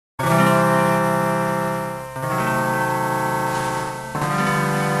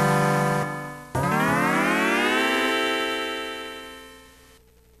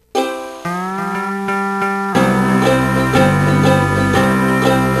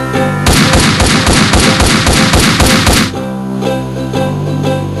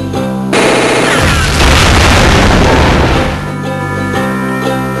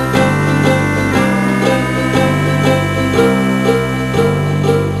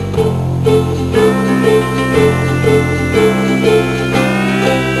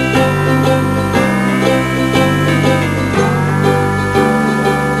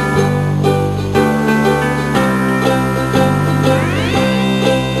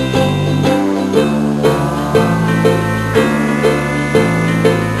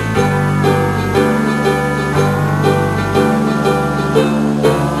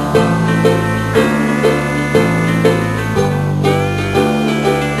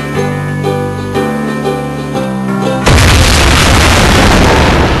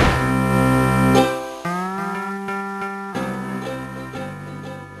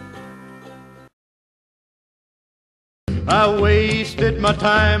wasted my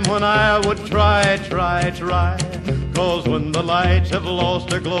time when I would try. 'Cause when the lights have lost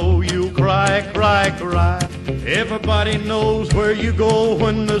their glow, you cry. Everybody knows where you go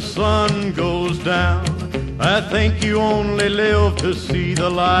when the sun goes down. I think you only live to see the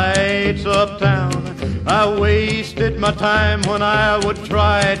lights uptown. I wasted my time when I would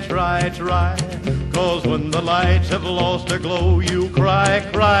try. 'Cause when the lights have lost their glow, you cry.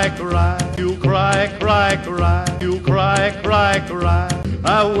 You cry. You cry.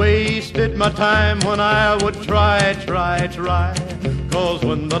 I wasted my time when I would try. 'Cause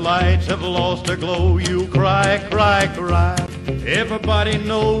when the lights have lost their glow, you cry. Everybody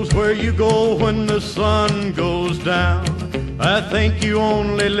knows where you go when the sun goes down. I think you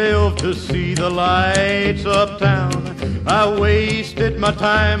only live to see the lights uptown. I wasted my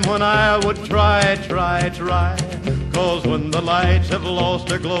time when I would try. 'Cause when the lights have lost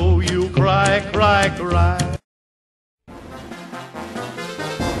their glow, you cry.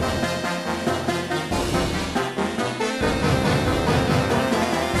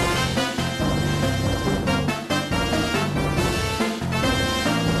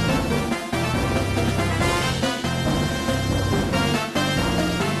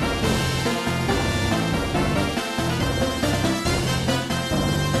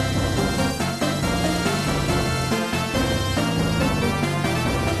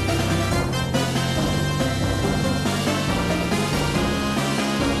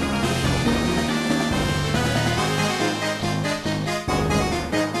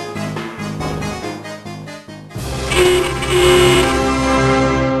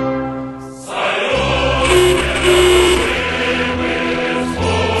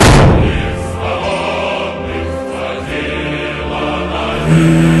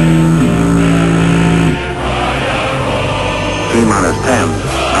 T-minus 10,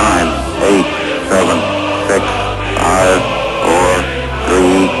 9, 8, 7, 6, 5, 4,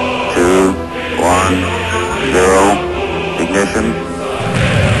 3, 2, 1, 0. Ignition.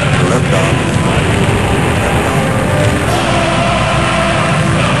 Liftoff.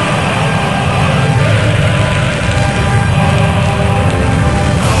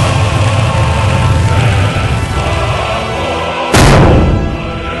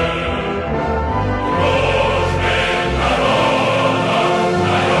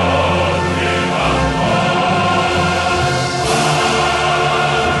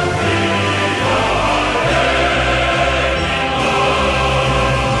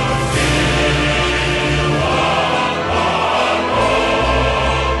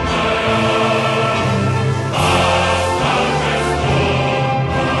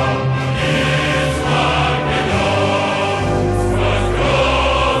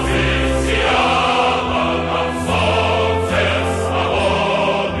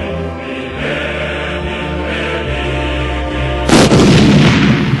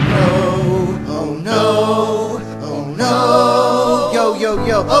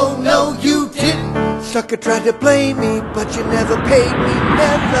 Oh no, you didn't. Sucker tried to blame me, but you never paid me,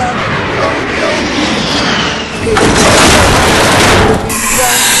 never. Oh no, you didn't.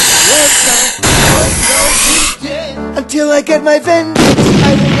 Oh no, you did. Until I get my vengeance,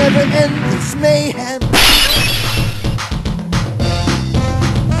 I will never end this mayhem.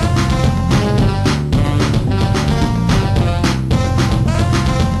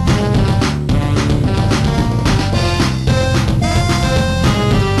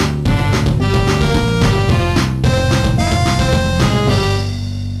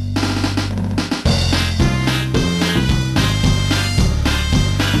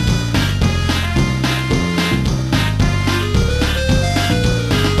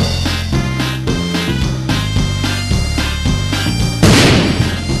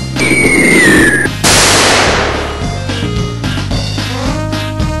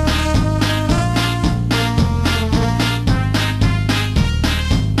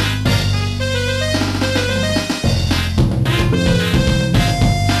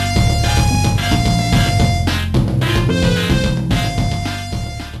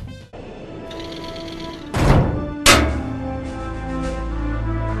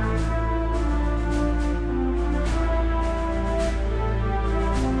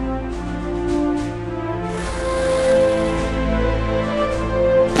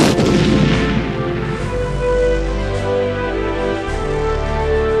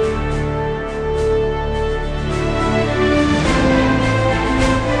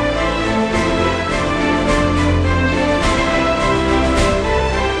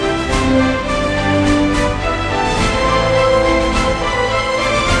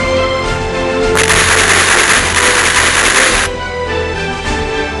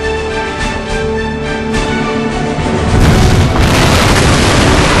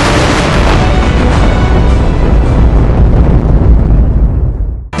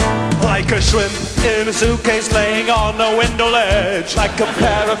 suitcase laying on a window ledge. Like a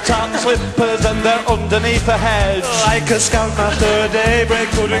pair of tartan slippers and they're underneath a hedge. Like a scoutmaster at daybreak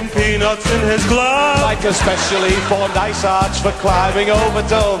putting peanuts in his glove. Like a specially formed ice arch for climbing over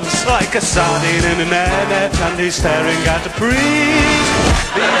dumps. Like a sardine in an airnet and he's staring at a breeze.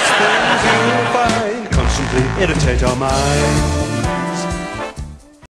 These things you'll find constantly irritate our mind.